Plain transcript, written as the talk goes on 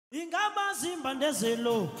Ingabazi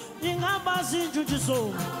imbandezelo, ingabazi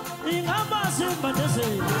injujuzo, ingabazi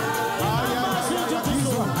imbandezelo, ingabazi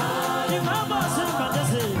injujuzo, ingabazi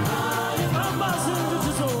imbandezelo, ingabazi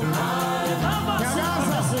injujuzo, ingabazi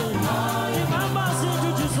imbandezelo, ingabazi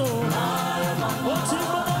injujuzo.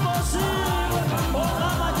 Otimbo bosi,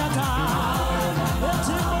 okamajata,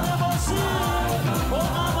 otimbo bosi,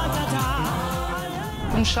 okamajata.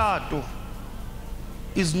 Umshado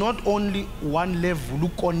is not only one level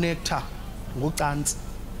connector ngocansi,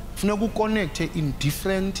 funeka uconnecte in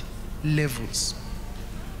different levels.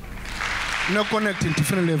 No connect in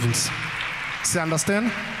different levels. See,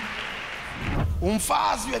 understand?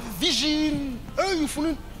 Umfazi, you have a vision. Hey,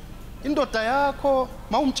 ufuna indoda yakho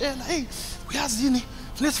mawumtshela, hey, uyazini,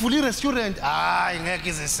 funeka sivule i-restaurant. Hayi, ngeke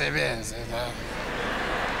isebenze.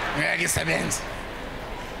 Ngeke isebenze.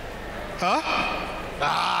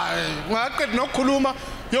 Ngaqeda nokukhuluma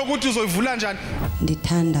yokuthi uzoyivula njani.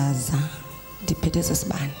 Ndithandaza ndiphethe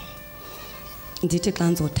sesibani. Ndithi xa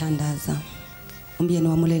ngizothandaza umyeni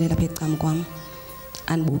wamulele lapha ecam kwam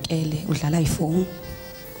andibukele udlala ifoni.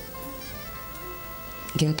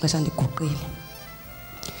 Ngexesha ndiguqile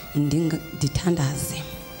ndithandaze.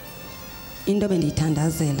 Into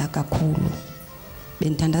bendiyithandazela kakhulu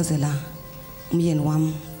bendithandazela umyeni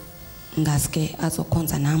wam ngaske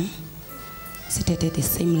azokhonza nam. Sithethe the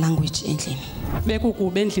same language endlini.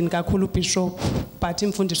 Bekukube endlini kakhulu Bishop, but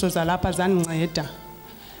imfundiso zalapha zandinceda.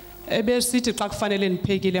 Ebesithi xa kufanele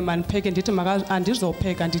ndiphekile manipheke ndithi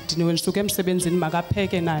andizopheka ndidiniwe ndisuke emsebenzini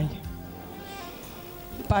makapheke naye.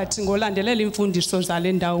 But ngolandelela imfundiso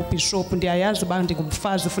zale ndawo Bishop ndiyayazi uba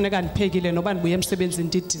ndingumfazi funeka ndiphekile noba ndibuye emsebenzini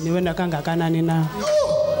ndidiniwe nakangakanani na.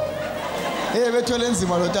 Bethole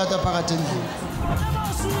nzima lo tata phakathi endlini.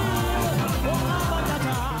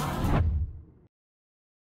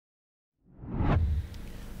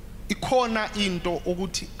 Ikhona into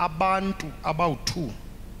ukuthi abantu abawu2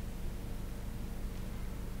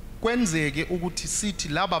 kwenzeke ukuthi sithi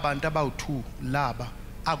laba bantu abawu2 laba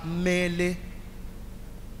akumele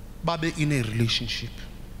babe in a relationship.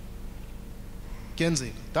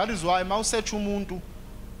 Kenzeka. That is why mawusearch umuntu,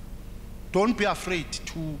 don't be afraid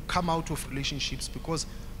to come out of relationships, because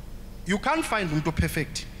you can't find umuntu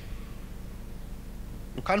perfect.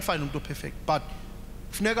 You can't find umuntu perfect, but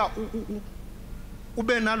funeka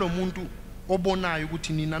ube nalo muntu obonayo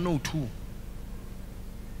ukuthi nina no2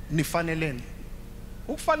 nifanelene.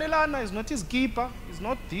 Ukufanelana is not his keeper, is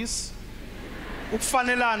not this.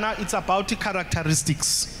 Ukufanelana, it's about the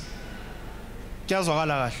characteristics.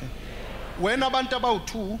 Kuyazwakala kahle. When abantu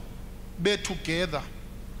abawu2 be together,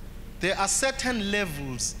 there are certain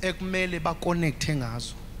levels ekumele ba connect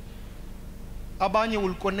ngazo. Abanye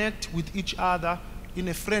will connect with each other in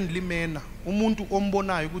a friendly manner. Umuntu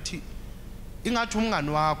ombonayo ukuthi ingathi umngani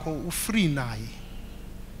wakho ufree naye,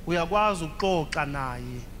 uyakwazi ukuxoxa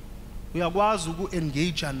naye, uyakwazi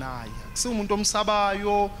ukuengage naye. Kusumuntu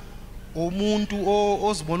omsabayo, umuntu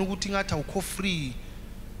ozibona ukuthi ingathi awukho free,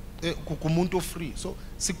 kumuntu ofree. So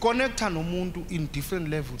si connecta nomuntu in different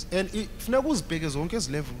levels, and funeka uzibheke zonke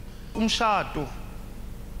ezi level. Umshado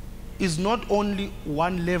is not only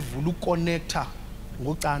one level uconnector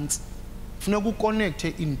ngocansi, funeka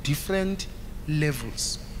uconnecte in different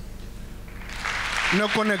levels. No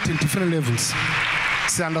connect in different levels.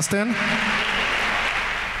 See, understand?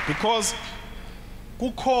 Because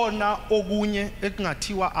kukhona okunye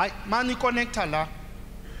ekungathiwa ay mani connector la,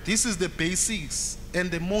 this is the basics and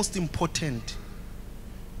the most important.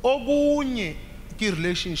 Okunye ki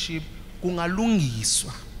relationship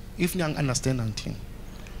kungalungiswa if you understand anything.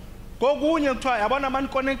 Kokunye kuthiwa yabona mani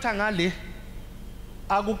connector ngale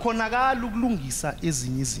akukhonakala ukulungisa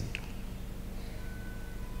ezinye izinto.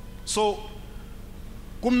 So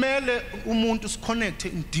kumele umuntu connect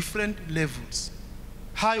in different levels.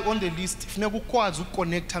 High on the list, funeka ukwazi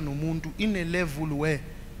ukuconnecta nomuntu in a level where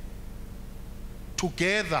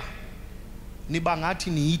together niba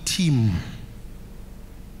ngathi ni team.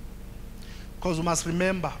 Because you must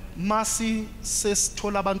remember, masi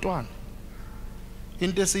sesithola abantwana,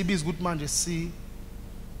 into esiyibiza ukuthi manje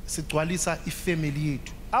sigcwalisa ifamily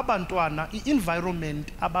yethu. Abantwana,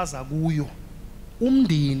 i-environment abaza kuyo,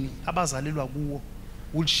 umndeni abazalelwa kuwo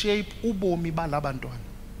will shape ubomi balabantwana.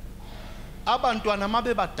 Abantwana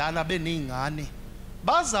mabe badala beneyingane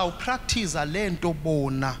bazawupractice lento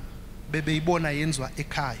bona bebeyibona yenzwa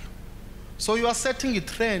ekhaya. So you are setting a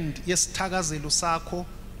trend yesithakazelo sakho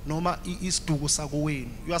noma isiduko sako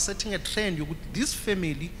wenu. You are setting a trend yokuthi this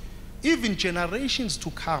family, even generations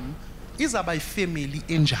to come, izaba ifamily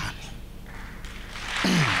enjani.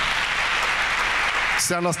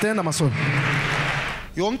 See, understand amason?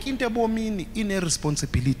 Yonke into ebomini ine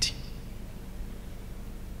responsibility.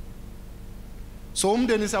 So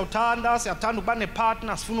umndeni siyathanda ukuba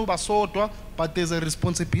nepartner sifuna uba sodwa, but there's a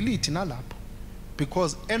responsibility nalapho,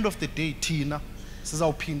 because end of the day thina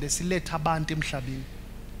sizawuphinde siletha abantu emhlabeni,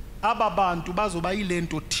 aba bantu bazoba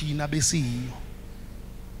yilento thina besiyiyo.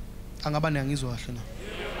 Angaba niyangizwa kahle na?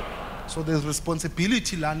 So there's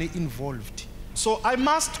responsibility lana involved. So I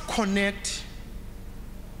must connect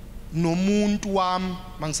nomuntu wami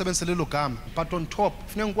mangisebenzise lelo gama, but on top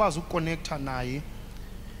kufanele ngikwazi ukuconnecta naye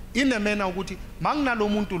in a manner ukuthi manginalo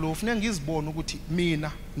muntu lo kufanele ngizibone ukuthi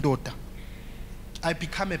mina ndoda I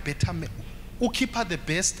become a better man, ukhipha the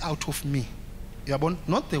best out of me, yabona,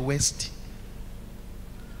 not the worst.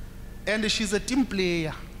 And she's a team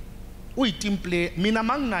player, uyi-team player. Mina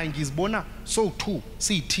manginaye ngizibona so two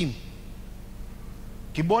siyi-team,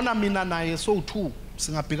 ngibona mina naye so two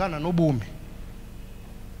singabhekana nobume,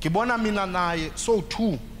 ngibona mina naye so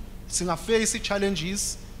two singaface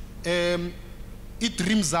challenges,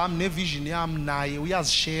 i-dreams zami ne-vision yami naye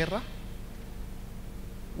uyazishare.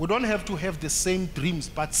 We don't have to have the same dreams,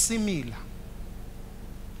 but similar.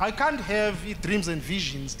 I can't have dreams and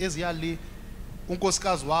visions eziyale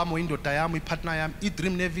unkosikazi wami indoda yami ipartner yami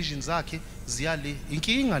i-dream ne-vision zakhe ziyale,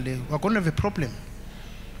 inkinga le, we're going to have a problem.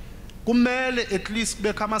 Kumele at least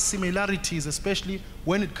kube kama similarities, especially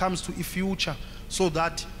when it comes to a future, so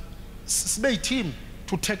that sibe team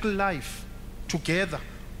to tackle life together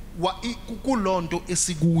kulonto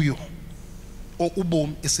esikuyo or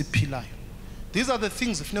ubomi esiphilayo. These are the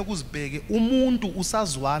things kufanele uzibheke umuntu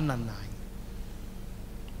usazwana naye,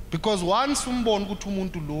 because once umbona ukuthi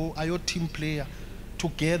umuntu lo ayo team player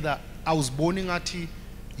together, awuziboni ngathi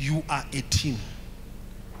you are a team.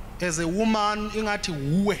 As a woman ingathi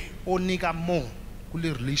uwe onika more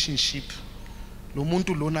kule relationship, lo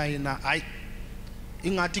muntu lona yena ay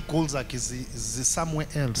ingathi goals zakhe zi somewhere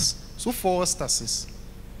else. So foster sis,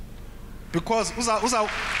 because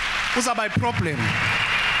uza by problem.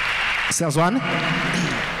 Siyazwana?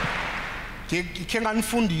 Ke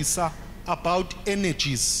nganifundisa about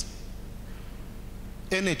energies.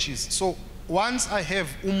 So once I have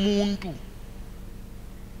umuntu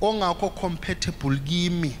ongakho compatible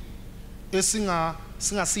kimi,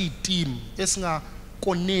 singasi team, esinga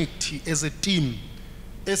connect as a team,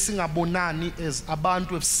 esingabonani as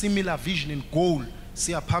abantu with similar vision and goal,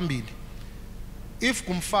 siya phambili. If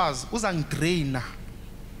kumfazi uzangidraina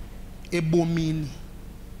ebomini,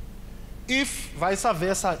 if vice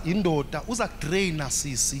versa indoda uzakudraina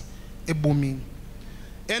sisi ebomini,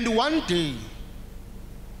 and one day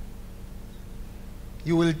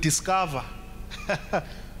you will discover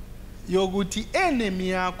yokuthi enemy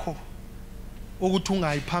yakho ukuthi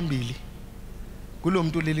ungayiphambili kulo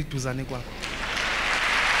muntu leli duzane kwakho.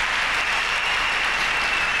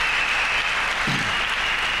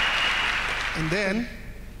 And then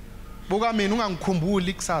buka mina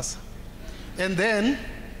ungangikhumbuli kusasa, and then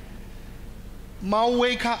ma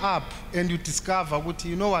wake up and you discover ukuthi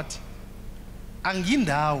you know what,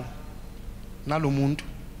 angindawo nalomuntu,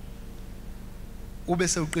 ube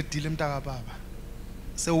sewuqedile mntaka baba,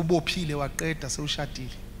 sewubophile waqeda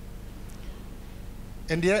sewushadile,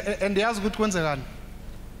 and yazi ukuthi kwenzekani,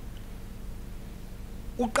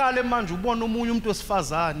 uqale manje ubona omunye umuntu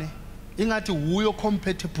wesifazane ingathi uyo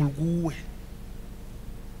compatible kuwe,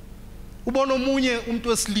 ubona omunye umuntu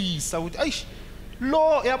wesilisa ukuthi ayish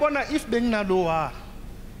lo yabona if benginalo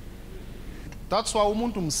that's why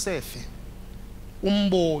umuntu msefe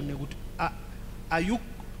umbone ukuthi are you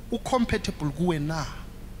compatible kuwe na,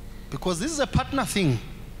 because this is a partner thing.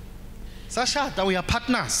 Sashada we are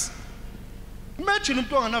partners. Imagine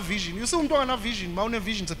umuntu ongana vision, you see umuntu ongana vision, ma une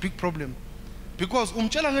vision is a big problem, because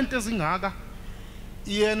umtshela ngento ezingaka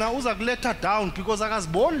yena uza kuletha down because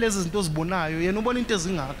akaziboni lezi zinto ozibonayo, yena ubona into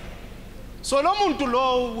ezingaka. So lo muntu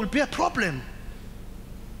lo will be a problem.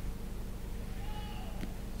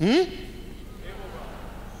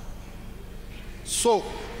 So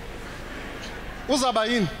uzaba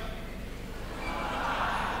yini?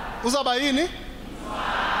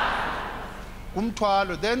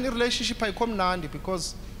 Kumthwalo. Then the relationship ayikho mnandi,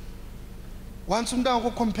 because once umuntu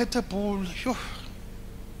angakho compatible,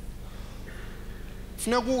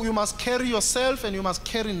 you must carry yourself and you must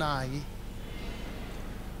carry naye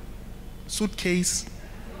suitcase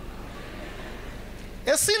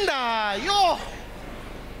esindayo.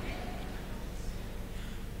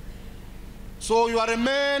 So you are a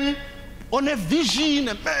man on a vision,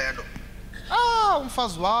 a man.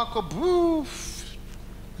 Umfazi wakho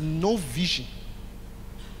no vision.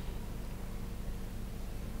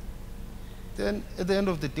 Then at the end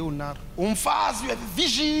of the day umfazi, you have a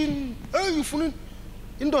vision. Hey, ufuna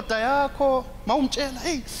indoda yakho mawumtshela,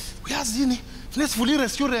 hey uyazini funeka sivule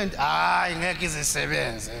i-restaurant, hayi ngeke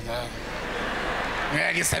izisebenze.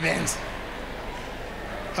 ngeke isebenze.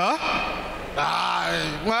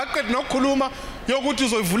 Ngaqeda nokukhuluma yokuthi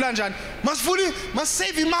uzoyivula njani. Masivule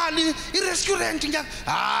imali i-restaurant ngeke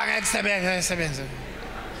isebenze.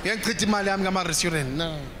 Ngichitha imali yami ngama restaurant.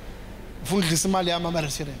 No. Ufundisa imali yami ama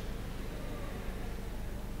restaurant.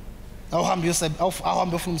 Awuhambe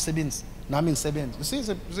ufuna umsebenzi nami ngisebenze. You see,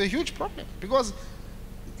 it's a huge problem because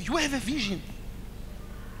you have a vision.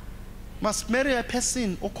 Must marry a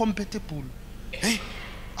person or compatible. Hey,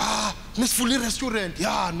 misfully restaurant.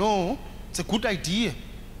 Yeah, no, it's a good idea.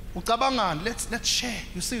 Ucabangan, let's share.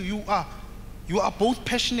 You see, you are both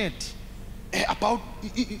passionate about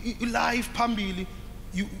life, pambili.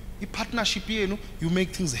 You partnership here, you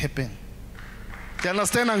make things happen. Do you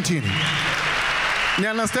understand, Angtin? You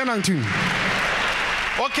understand, Angtin?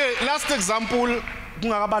 Okay, last example,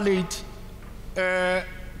 late,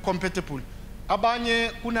 compatible.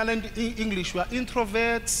 Abanye kunalend English, we are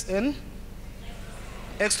introverts and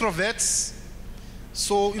extroverts.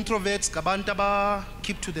 So introverts kabantaba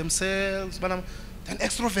keep to themselves, then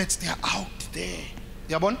extroverts they are out there.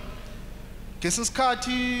 Yabon?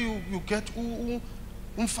 Kesinskati you get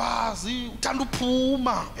umfazi uthanda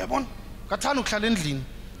uphuma, yabon? Kathanda ukuhlala endlini.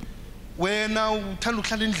 Wena uthanda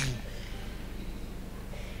ukuhlala endlini.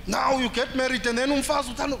 Now you get married and then umfazi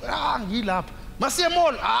uthanda ngilapha. Masiye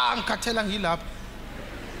mall ngikhathela ngilapha.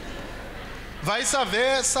 Vice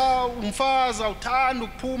versa, umfazi uthanda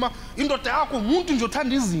ukuphuma, indoda yakho umuntu nje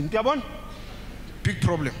uthanda izinto, yabona? Big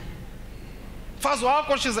problem. Mfazi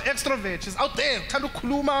wakho she's an extrovert, she's out there, uthanda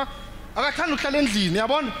ukukhuluma, akathanda ukuhlala endlini,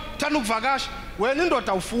 yabona? Uthanda ukuvakasha. Wena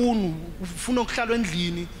indoda ufuna ukuhlala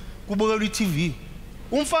endlini, kubukela iTV.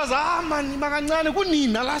 Umfazi man makancane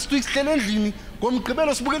kunina last week sihlele endlini,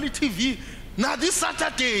 ngomgqibelo sibukela iTV. Now this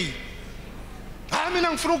Saturday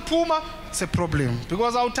mina ngifuna ukuphuma. It's a problem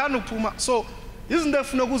because awuthanda ukuphuma. So isn't there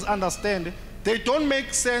funa understand? They don't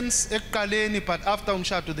make sense ekuqaleni, but after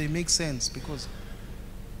umshado they make sense because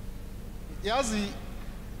yazi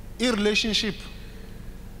relationship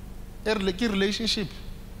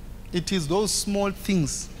it is those small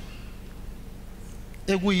things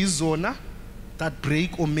ekuyizona that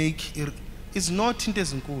break or make it's not into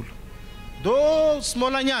ezinkulu. Those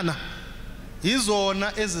smallanyana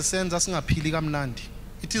izona ezisenza singaphili kamnandi.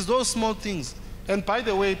 It is those small things. And by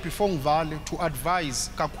the way, before ngivale, to advise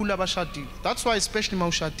kakhulu abashadile. That's why especially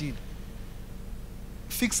mawushadile,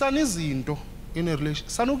 fixani izinto in a relationship.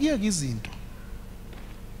 Sanukiyeka izinto.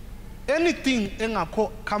 Anything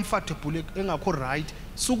engakho comfortable, engakho right,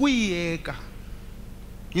 sukuyiyeka.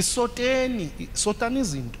 Sotani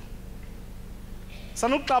izinto.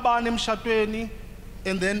 Sanukuxabana emshadweni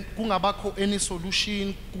and then kungabakho any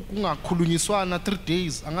solution, kungakhulunyiswana 3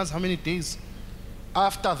 days, angazi how many days.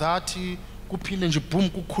 After that kuphinde nje boom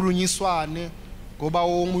kukhulunyiswane ngoba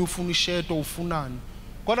omunye ufuna ishedo ufunani.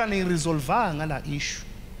 Kodwa ne resolve ngala issue.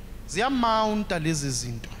 Ziyamounta lezi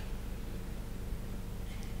zinto.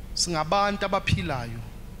 Singabantu abaphilayo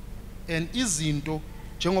and izinto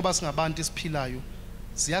njengoba singabantu esiphilayo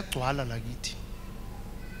ziyagcwala lakithi.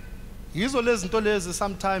 Yizo lezi zinto lezi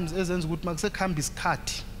sometimes ezenza ukuthi makusekhamba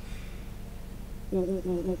isikhathi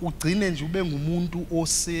ugcine nje ube ngumuntu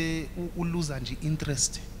ose uluza nje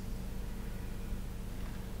interest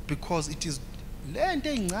because it is lento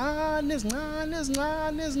ezincane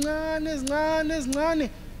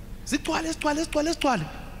zigcwale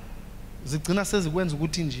zigcina sezikwenza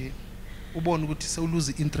ukuthi nje ubone ukuthi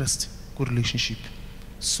sewuluza interest ku relationship.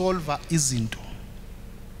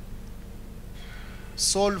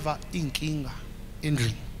 Solve inkinga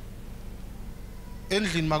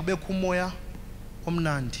endlini makubekho umoya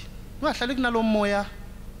omnandi. Ungahlali kunalo moya.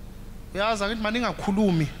 Uyazi ukuthi manje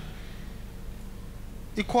ningakhulumi.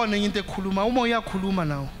 Ikhona into ekhuluma, umoya uyakhuluma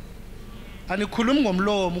nawo. Anikhulumi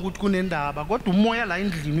ngomlomo ukuthi kunendaba, kodwa umoya la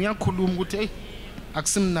endlini uyakhuluma ukuthi hey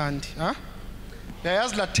akusimnandi, ha?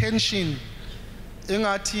 Uyayazi la tension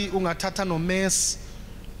engathi ungathatha no mess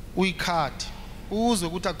uyikhadi. Uzwe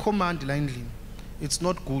ukuthi akucommand la endlini. It's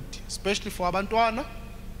not good, especially for abantwana,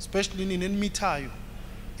 especially nini enimithayo.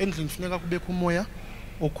 Endlini kufuneka kubekho umoya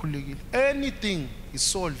okhulekile. Anything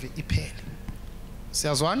is solve iphele.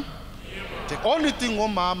 Siyazwana? The only thing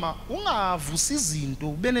omama ungavusi izinto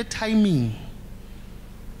ube ne timing.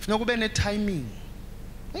 Kufuneka ube ne timing.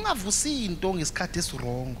 Ungavusi into ngesikhathi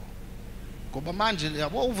eswrong. Ngoba manje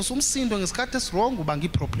yabo uvusa umsindo ngesikhathi eswrong ubanga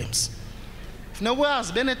iproblems. Kufuneka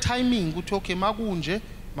uyazi bene timing ukuthi okay makunje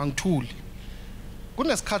mangithuli.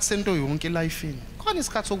 Kunesikhathi sento yonke elifeni. Khona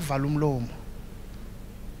isikhathi sokuvala umlomo.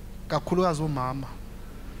 Kakhulukazi omama.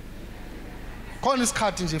 Khona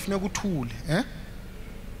isikhathi nje kufuneka uthule,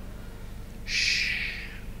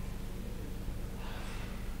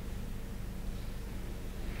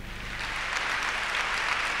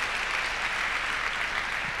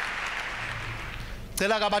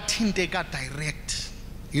 ngicela kabathinteka direct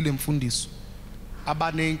ile mfundiso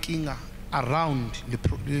abanenkinga around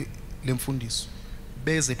le mfundiso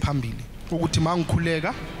beze phambili ukuthi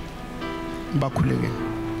mangikhuleka bakhuleke.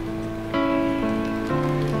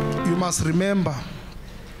 You must remember,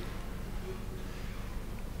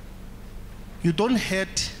 you don't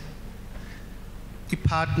hate a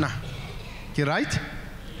partner, you right?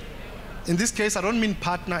 In this case, I don't mean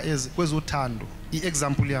partner as kwezothando.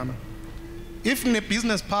 Example yami. If in a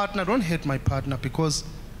business partner, don't hate my partner because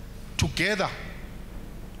together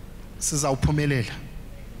sizawuphumelela.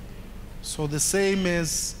 So the same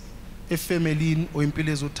as a family or impilo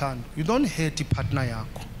ezothando, you don't hate a partner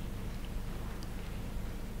yakho.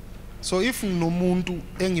 So if nomuntu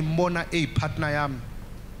engimbona partner yami,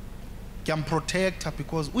 can protect her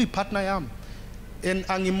because we partner yami, and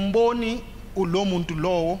angimboni ulo muntu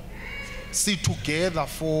lowo see together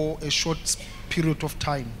for a short period of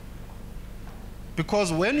time.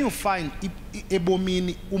 Because when you find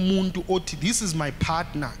ebomini umuntu othi this is my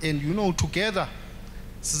partner and you know together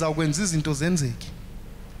sizakwenza izinto zenzeke.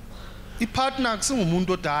 I-partner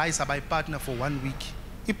akusingumuntu odayi sabayi-partner for 1 week.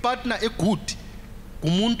 I-partner good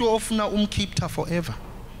umuntu ofuna umkeep her forever.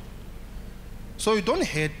 So you don't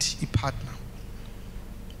hate a partner.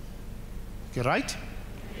 Okay, right?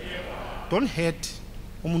 Don't hate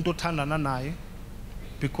umuntu othandana naye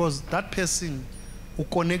because that person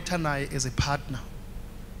uconnecta naye as a partner.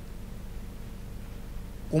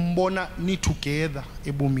 Umbona ni together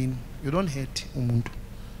ebomini. You don't hate umuntu.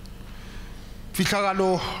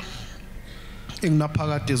 Fihlakalo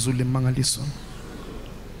enginaphakade ezule mangaliso.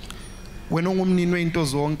 Wena ungumnini weinto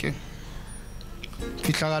zonke.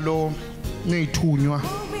 Fihlakalo ngeyithunywa.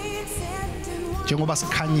 Njengoba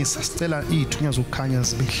sikhanyisa sicela izithunywa zokukhanya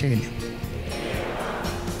zibehlele.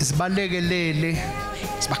 Sibalekelele,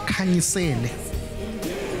 sibakhanyisele.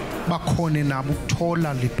 Bakhone nabo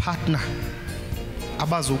ukuthola le partner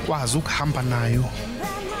abazokwazi ukuhamba nayo.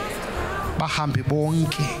 Bahambe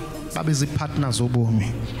bonke babe zipartners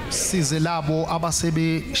zobomi. Size labo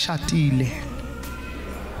abasebeshatile.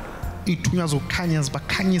 Ithunya zokukhanya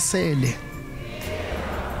zibakhanyisele.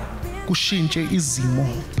 Kushintshe izimo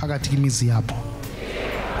phakathi kwimizi yabo.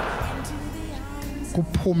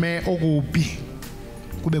 Kuphume okubi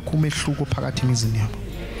kube kumehluko phakathi emizini yabo.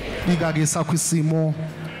 Bika ke sakho isimo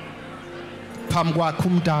phambi kwakho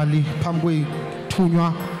umdali phambi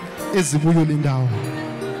kwethunywa ezibuyo lendawo.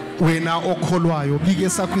 Wena okholwayo bike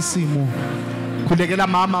sakho isimo. Khulekela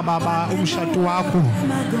mama baba umshado wakho.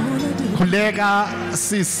 Khuleka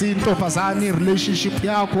sisi ntombazane relationship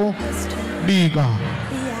yakho. Bika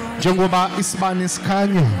njengoba isibane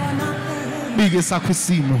sikhanya. Bike sakho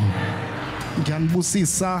isimo.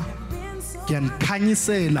 Ngiyanibusisa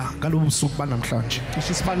ngiyanikhanyisela ngalobu busuku banamhlanje.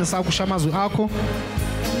 Isho isibane sakho ushamazwe akho.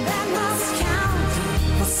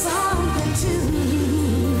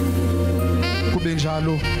 Kube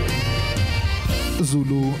njalo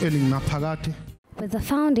Zulu elingaphakade. With the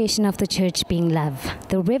foundation of the church being love,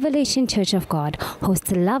 the Revelation Church of God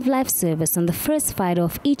hosts a Love Life service on the first Friday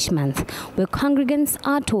of each month, where congregants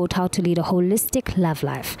are taught how to lead a holistic love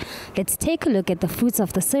life. Let's take a look at the fruits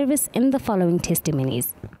of the service in the following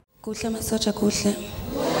testimonies. Kuhle masotsha kuhle.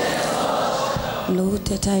 Lo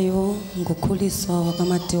uthethayo ngokhuliso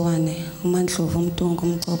kwaMatiwane, uMandlovu uMtungu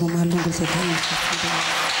uMcobo uMalungu uZethani.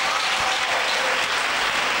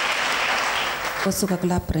 Osuka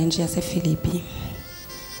kula branch yasePhilippi.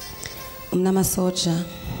 Umna masotsha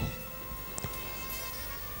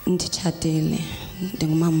nditshadile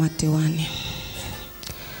ndingumama Matiwane.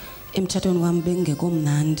 Emtshatweni wami bengekho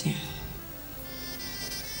mnandi.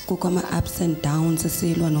 Kukho ama-ups and downs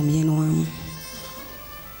esilwa nomyeni wami.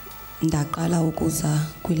 Ndaqala ukuza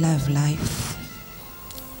kwi-live life.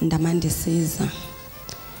 Ndamandisiza,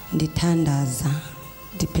 ndithandaza,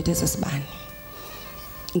 ndiphethe sesibane.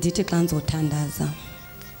 Ndithi xa ngizothandaza,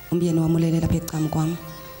 umyeni wami ulele lapha ecam kwam,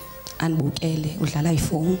 andibukele udlala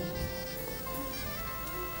ifowuni.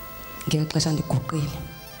 Ngeli xesha ndiguqile.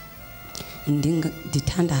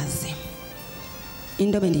 Ndithandaze.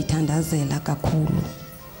 Into bendiyithandazela kakhulu.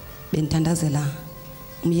 Bendithandazela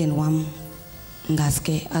umyeni wami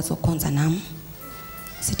ngaske azokhonza nam.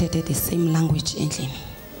 Sithethe the same language endlini.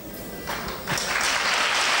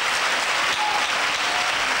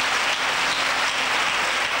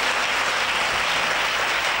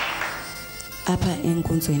 Apha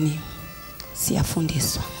enkonzweni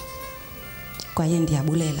siyafundiswa. Kwaye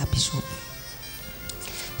ndiyabulela Bishop.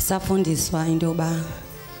 Safundiswa into yoba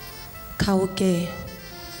khawuke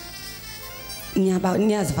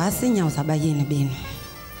niyazivasa iinyawo zabayeni benu.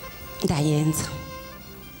 Ndayenza.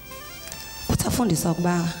 Kutsafundiswa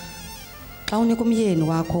ukuba xa unika umyeni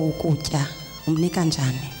wakho ukutya umnika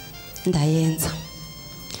njani ndayenza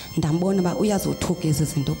ndambona ba uyazothuka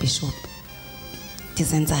izinto Bishop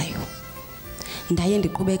ndizenzayo ndaye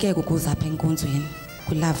ndiqhubekeke ukuze apha enkonzweni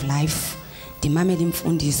kwi-Love Life ndimamela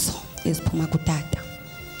imfundiso eziphuma kutata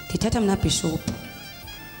ndithetha mna Bishop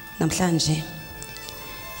namhlanje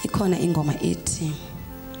ikhona ingoma ethi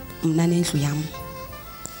mna nendlu yam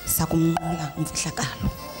sakumnqula umfihlakalo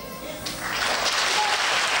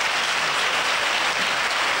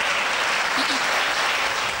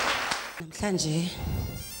namhlanje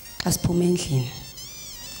xa siphuma endlini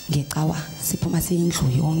ngecawa siphuma siyindlu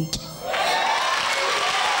yonke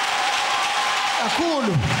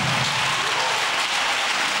kakhulu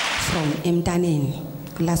from emntaneni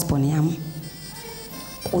kulasbon yam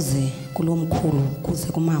kuze kulomkhulu kuze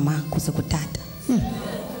kumama kuze kutata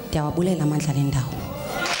ndiyawabulela amandla lendawo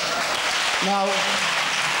now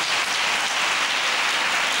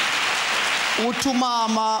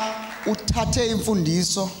uthumama uthathe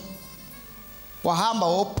imfundiso wahamba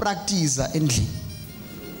wopractice endlini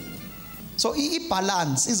so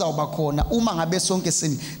ibalance izawuba khona uma ngabe sonke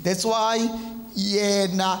sini that's why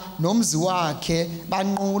yena nomzi wakhe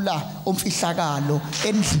banqula umfihlakalo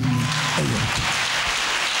endlini eyodwa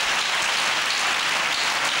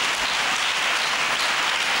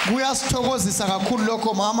kuyasithokozisa kakhulu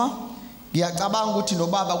lokho mama ngiyacabanga ukuthi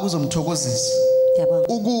nobaba kuzomthokozisa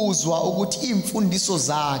ukuzwa ukuthi imfundiso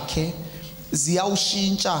zakhe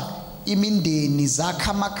ziyawushintsha imindeni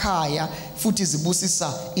zakha amakhaya futhi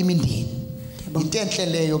zibusisa imindeni into enhle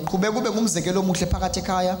leyo qhubeka ube ngumzekelo omuhle phakathi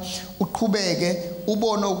ekhaya uqhubeke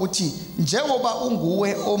ubone ukuthi njengoba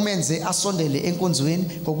unguwe omenze asondele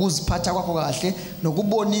enkonzweni ngokuziphatha kwakho kahle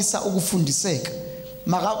nokubonisa ukufundiseka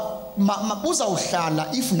uzawuhlala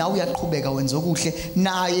if nawe uyaqhubeka wenza okuhle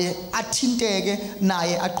naye athinteke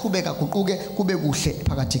naye aqhubeka guquke kube kuhle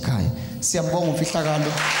phakathi ekhaya siyambonga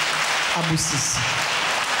umfihlakalo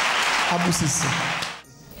abusisi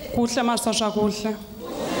kuhle masasha kuhle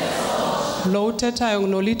lo uthethayo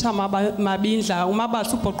nolitha mabindla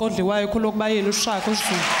umabasa ubhoqodliwayo kholokuba yena ushaka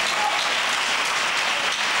uZwi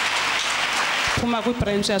phuma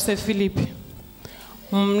kwibranch yasePhilippi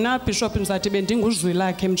mna Bishop ngizathi bendinguzwi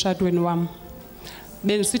lakhe emshadweni wami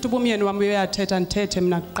benisithi ubumyeni wami uyathetha ndithethe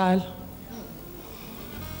mina kuqala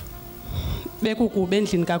bekukube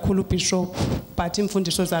endlini kakhulu Bishop but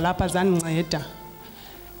imfundiso zalapha zandinceda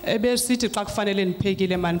ebesithi xa kufanele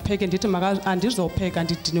niphekile manipheke ndithi andizopheka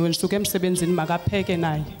ndidiniwe ndisuke emsebenzini makapheke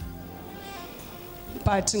naye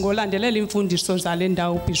but ngolandelela imfundiso zale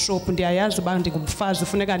ndawo Bishop ndiyayazi uba ndingumfazi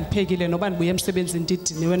funeka ndiphekile noba ndibuye emsebenzini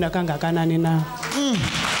ndidiniwe nakangakanani na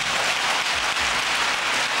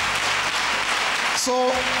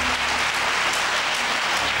so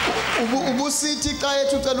ubusithi xa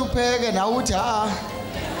ethu ucela upheke nawe uthi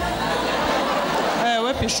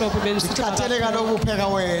ewe Bishop benisithi thathele kaloku upheka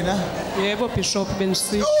wena yebo Bishop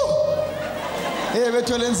benisithi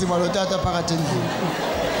bethole nzima lo tata phakathi endlini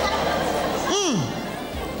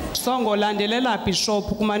songolandelela Bishop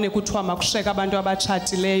kumane kuthiwa makusheka abantu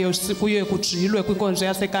abatshatileyo kuye kujilwe kwinkonzo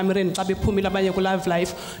yasekamereni xa bephumile abanye ku-Love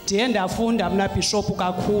Life ndiye ndafunda mna Bishop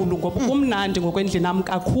kakhulu ngoba kumnandi ngokwendlini nam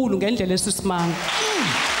kakhulu ngendlela esisimanga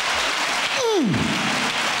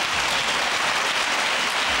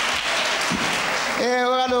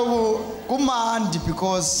kaloku kumandi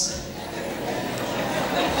because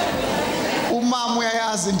umama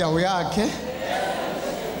uyayazi indawo yakhe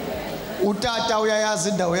utata uyayazi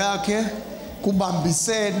indawo yakhe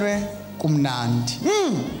kubambisenwe kumnandi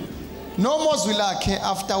nomozwi lakhe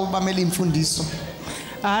after ubamela imfundiso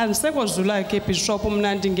ndisekozwi lakhe Bishop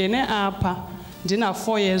mna ndingene apha ndina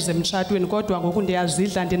 4 years emtshatweni kodwa ngoku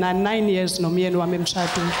ndiyazidla ndina 9 years nomyeni wami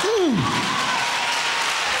emtshatweni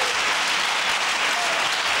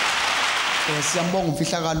siyambonga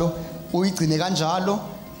umfihlakalo uyigcine kanjalo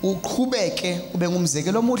uqhubeke ube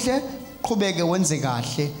ngumzekelo omuhle qhubeke wenze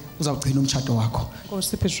kahle uzawugcina umtshato wakho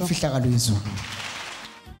Nkosi Bishop Fihlakalo yezulu